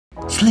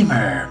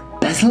Slimmer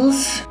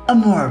bezels, a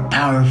more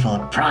powerful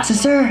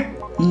processor,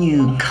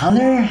 new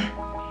color,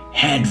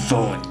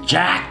 headphone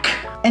jack,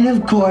 and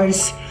of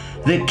course,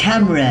 the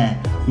camera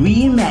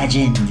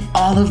reimagined.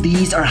 All of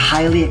these are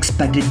highly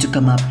expected to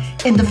come up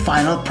in the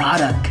final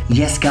product.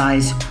 Yes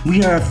guys,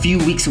 we are a few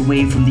weeks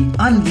away from the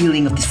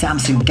unveiling of the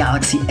Samsung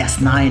Galaxy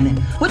S9,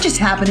 which is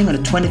happening on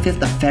the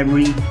 25th of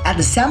February at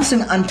the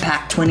Samsung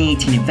Unpacked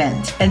 2018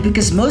 event. And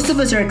because most of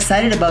us are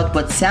excited about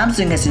what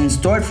Samsung has in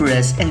store for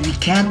us, and we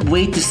can't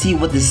wait to see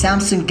what the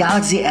Samsung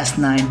Galaxy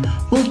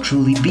S9 will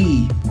truly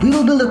be. We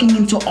will be looking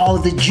into all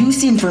the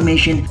juicy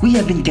information we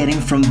have been getting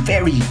from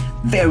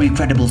very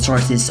credible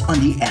sources on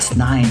the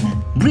S9.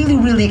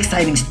 Really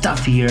exciting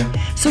stuff here.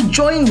 So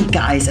join me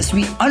guys as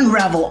we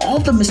unravel all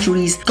the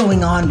mysteries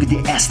going on with the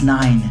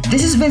S9.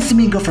 This is Vince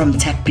Domingo from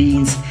Tech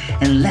Beans,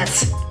 and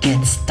let's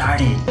get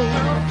started.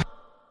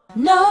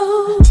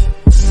 No.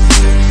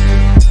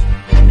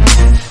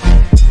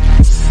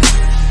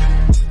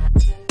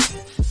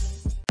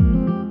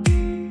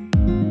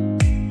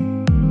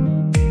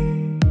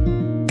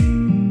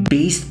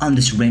 Based on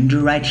this render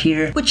right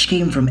here, which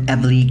came from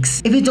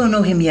Evleaks. If you don't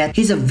know him yet,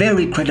 he's a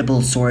very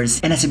credible source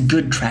and has a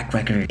good track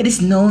record. It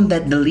is known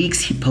that the leaks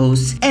he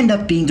posts end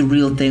up being the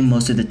real thing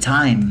most of the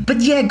time.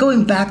 But yeah,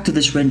 going back to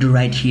this render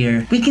right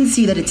here, we can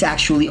see that it's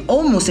actually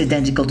almost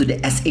identical to the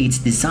S8's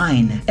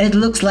design. And it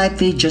looks like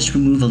they just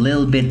remove a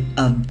little bit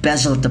of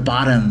bezel at the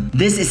bottom.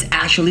 This is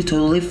actually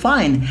totally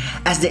fine,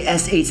 as the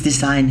S8's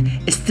design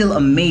is still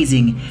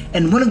amazing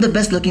and one of the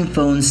best looking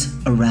phones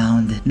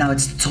around. Now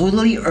it's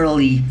totally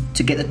early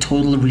to get a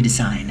total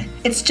redesign.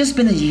 It's just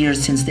been a year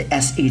since the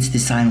S8's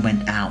design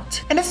went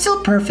out, and it's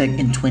still perfect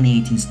in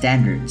 2018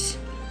 standards.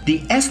 The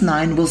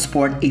S9 will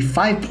sport a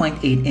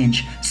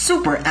 5.8-inch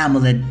Super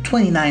AMOLED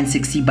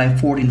 2960 by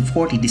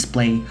 1440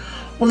 display,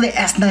 while the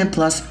S9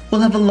 Plus will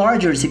have a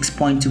larger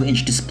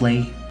 6.2-inch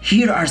display.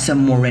 Here are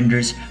some more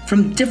renders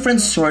from different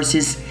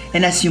sources,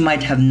 and as you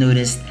might have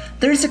noticed,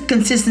 there is a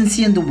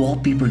consistency in the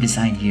wallpaper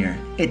design here.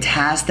 It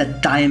has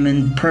that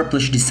diamond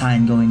purplish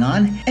design going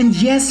on, and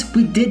yes,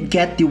 we did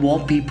get the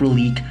wallpaper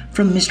leak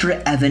from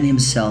Mr. Evan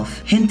himself,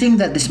 hinting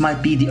that this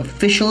might be the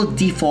official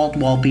default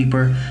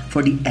wallpaper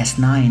for the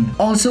S9.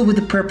 Also with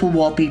the purple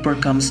wallpaper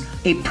comes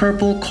a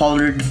purple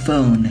colored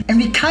phone, and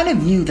we kind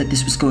of knew that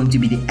this was going to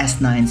be the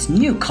S9's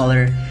new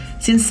color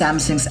since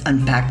Samsung's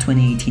Unpacked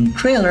 2018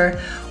 trailer,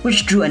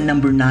 which drew a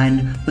number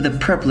 9 with a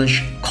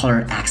purplish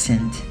color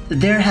accent.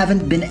 There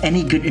haven't been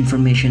any good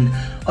information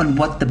on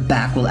what the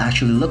back will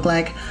actually look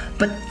like,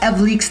 but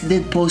Evleaks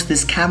did post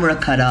this camera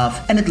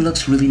cutoff and it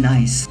looks really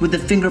nice, with the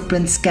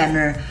fingerprint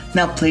scanner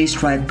now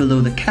placed right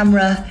below the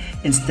camera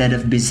instead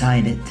of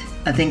beside it.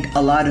 I think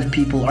a lot of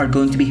people are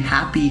going to be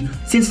happy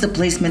since the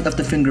placement of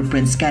the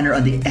fingerprint scanner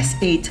on the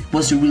S8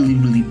 was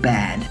really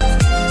bad.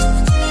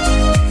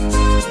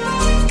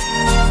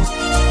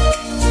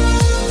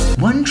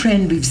 One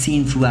trend we've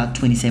seen throughout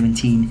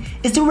 2017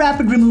 is the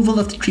rapid removal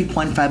of the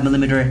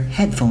 3.5mm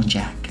headphone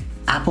jack.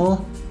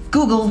 Apple,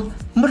 Google,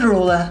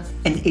 Motorola,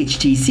 and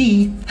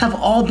HTC have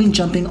all been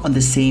jumping on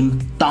the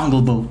same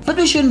dongle boat. But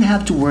we shouldn't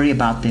have to worry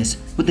about this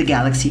with the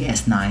Galaxy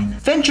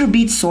S9.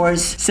 VentureBeat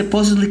source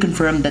supposedly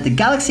confirmed that the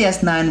Galaxy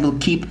S9 will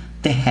keep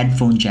the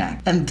headphone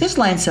jack. And this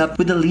lines up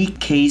with the leak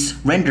case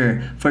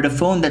render for the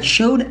phone that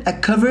showed a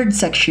covered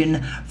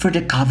section for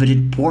the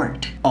coveted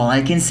port. All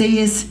I can say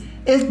is,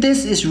 if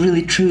this is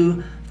really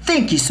true,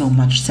 thank you so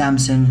much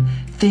Samsung.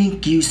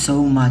 Thank you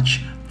so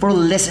much for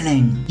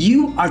listening.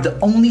 You are the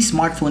only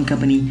smartphone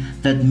company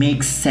that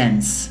makes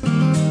sense.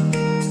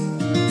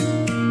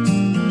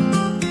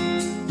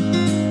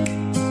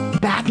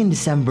 Back in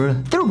December,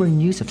 there were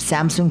news of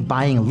Samsung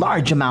buying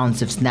large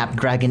amounts of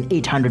Snapdragon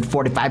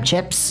 845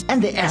 chips,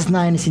 and the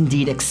S9 is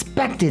indeed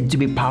expected to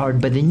be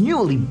powered by the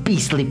newly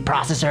beastly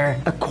processor.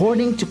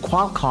 According to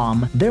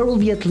Qualcomm, there will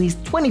be at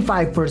least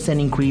 25%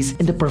 increase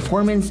in the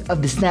performance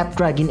of the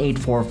Snapdragon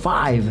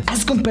 845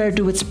 as compared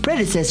to its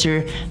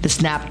predecessor, the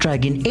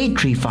Snapdragon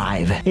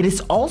 835. It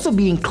is also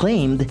being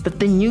claimed that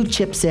the new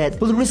chipset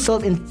will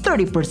result in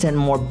 30%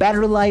 more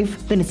battery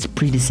life than its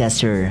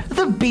predecessor.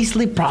 The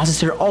beastly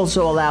processor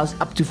also allows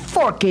up to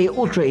 4K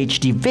Ultra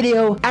HD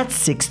video at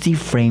 60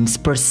 frames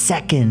per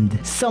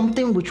second,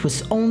 something which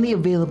was only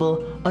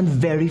available on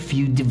very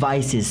few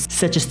devices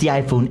such as the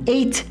iPhone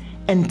 8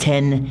 and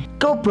 10,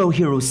 GoPro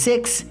Hero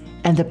 6,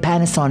 and the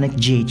Panasonic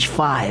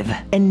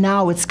GH5. And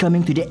now it's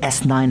coming to the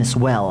S9 as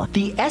well.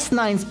 The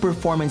S9's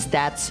performance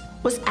stats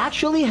was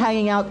actually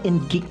hanging out in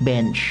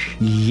Geekbench.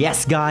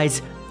 Yes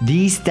guys,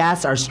 these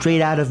stats are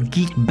straight out of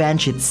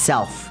Geekbench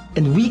itself.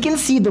 And we can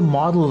see the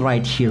model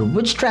right here,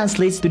 which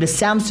translates to the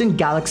Samsung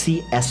Galaxy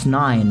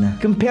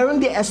S9. Comparing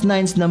the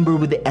S9's number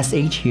with the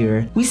S8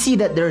 here, we see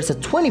that there is a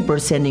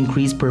 20%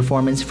 increased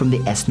performance from the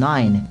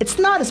S9. It's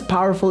not as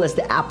powerful as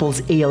the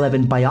Apple's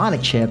A11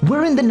 Bionic chip,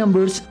 wherein the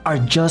numbers are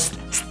just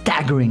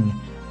staggering,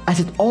 as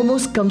it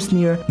almost comes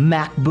near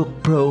MacBook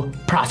Pro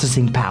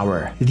processing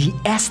power. The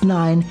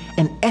S9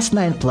 and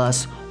S9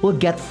 Plus will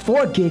get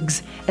 4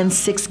 gigs and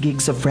 6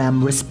 gigs of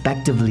RAM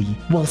respectively.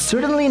 While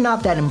certainly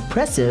not that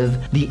impressive,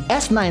 the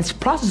S9's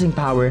processing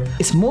power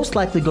is most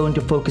likely going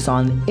to focus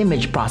on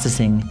image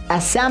processing,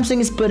 as Samsung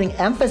is putting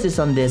emphasis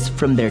on this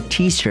from their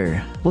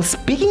teaser. Well,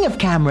 speaking of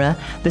camera,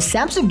 the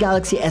Samsung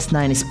Galaxy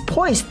S9 is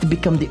poised to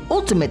become the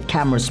ultimate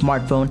camera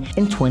smartphone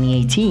in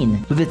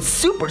 2018 with its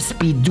super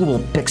speed dual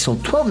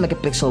pixel 12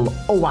 megapixel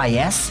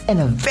OIS and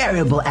a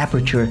variable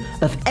aperture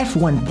of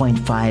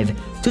f1.5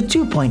 to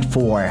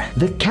 2.4.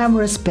 The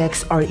camera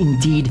specs are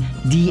indeed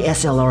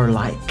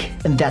DSLR-like,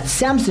 and that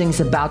Samsung is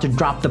about to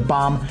drop the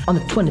bomb on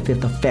the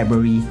 25th of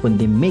February when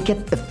they make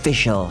it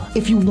official.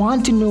 If you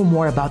want to know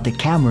more about the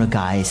camera,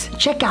 guys,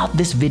 check out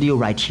this video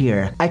right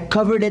here. I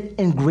covered it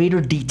in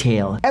greater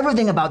detail.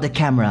 Everything about the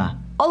camera,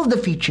 all of the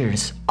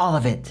features, all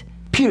of it.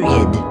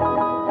 Period.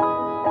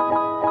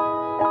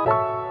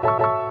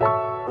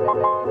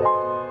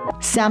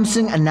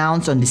 Samsung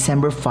announced on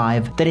December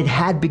 5 that it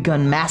had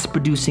begun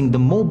mass-producing the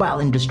mobile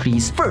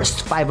industry's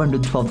first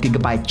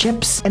 512GB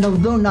chips, and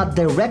although not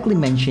directly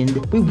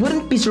mentioned, we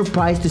wouldn't be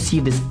surprised to see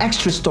this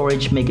extra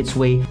storage make its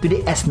way to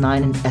the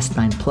S9 and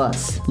S9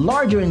 Plus.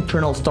 Larger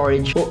internal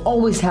storage will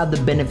always have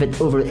the benefit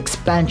over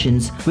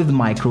expansions with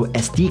micro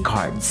SD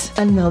cards.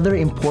 Another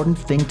important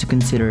thing to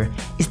consider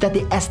is that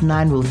the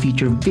S9 will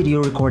feature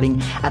video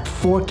recording at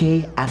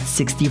 4K at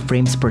 60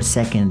 frames per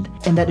second,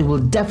 and that it will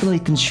definitely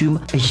consume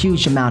a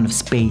huge amount of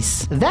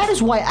space. That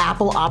is why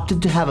Apple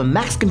opted to have a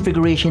max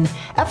configuration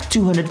of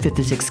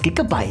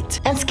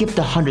 256GB and skip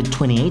the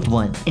 128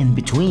 one in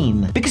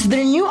between, because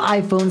their new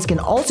iPhones can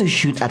also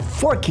shoot at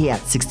 4K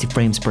at 60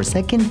 frames per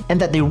second, and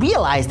that they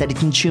realized that it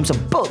consumes a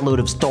boatload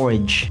of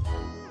storage.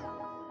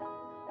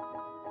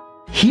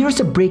 Here's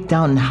a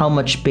breakdown on how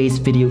much space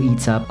video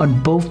eats up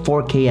on both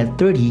 4K at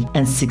 30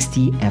 and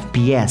 60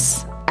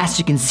 FPS. As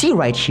you can see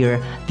right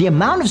here, the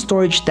amount of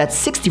storage that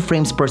 60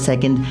 frames per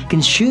second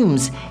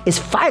consumes is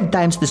 5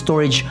 times the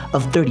storage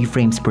of 30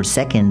 frames per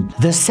second.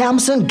 The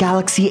Samsung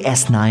Galaxy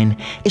S9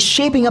 is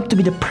shaping up to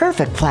be the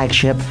perfect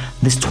flagship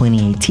this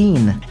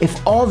 2018.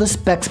 If all the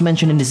specs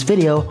mentioned in this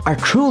video are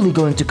truly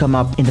going to come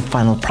up in the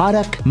final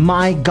product,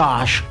 my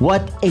gosh,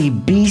 what a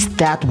beast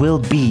that will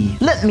be.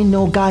 Let me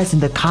know, guys,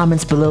 in the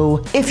comments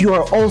below if you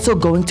are also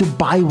going to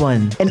buy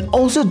one. And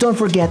also don't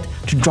forget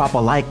to drop a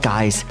like,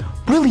 guys.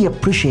 Really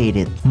appreciate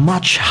it.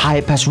 Much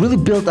hype has really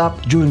built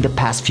up during the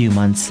past few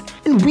months,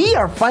 and we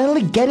are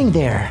finally getting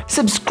there.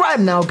 Subscribe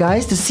now,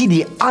 guys, to see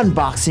the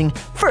unboxing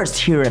first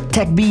here at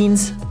Tech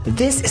Beans.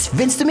 This is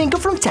Vince Domingo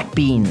from Tech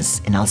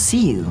Beans, and I'll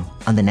see you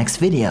on the next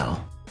video.